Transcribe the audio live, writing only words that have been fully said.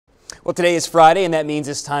Well, today is Friday, and that means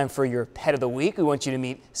it's time for your Pet of the Week. We want you to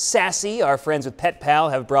meet Sassy. Our friends with Pet Pal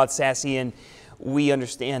have brought Sassy in. We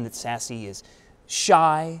understand that Sassy is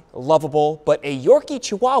shy, lovable, but a Yorkie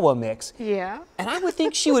Chihuahua mix. Yeah. And I would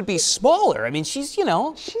think she would be smaller. I mean, she's, you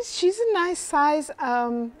know. She's a nice size.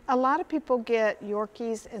 A lot of people get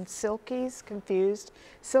Yorkies and Silkies confused.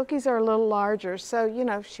 Silkies are a little larger, so, you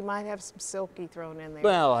know, she might have some Silky thrown in there.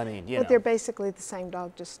 Well, I mean, you know. But they're basically the same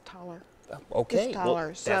dog, just taller. Okay, taller,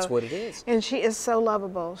 well, that's what it is. And she is so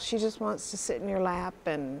lovable. She just wants to sit in your lap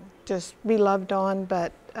and just be loved on,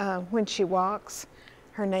 but when she walks,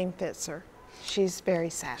 her name fits her. She's very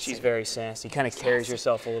sassy. She's very sassy, kind of carries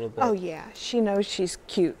herself a little bit. Oh yeah, she knows she's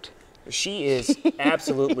cute. She is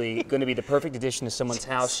absolutely going to be the perfect addition to someone's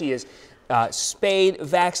house. She is spayed,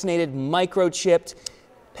 vaccinated, microchipped.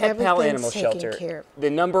 Pet Pal Animal Shelter. The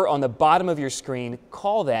number on the bottom of your screen,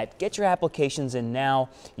 call that. Get your applications in now.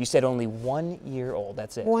 You said only 1 year old.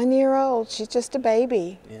 That's it. 1 year old. She's just a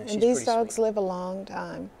baby. Yeah, and these dogs live a long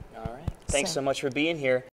time. All right. Thanks so much for being here.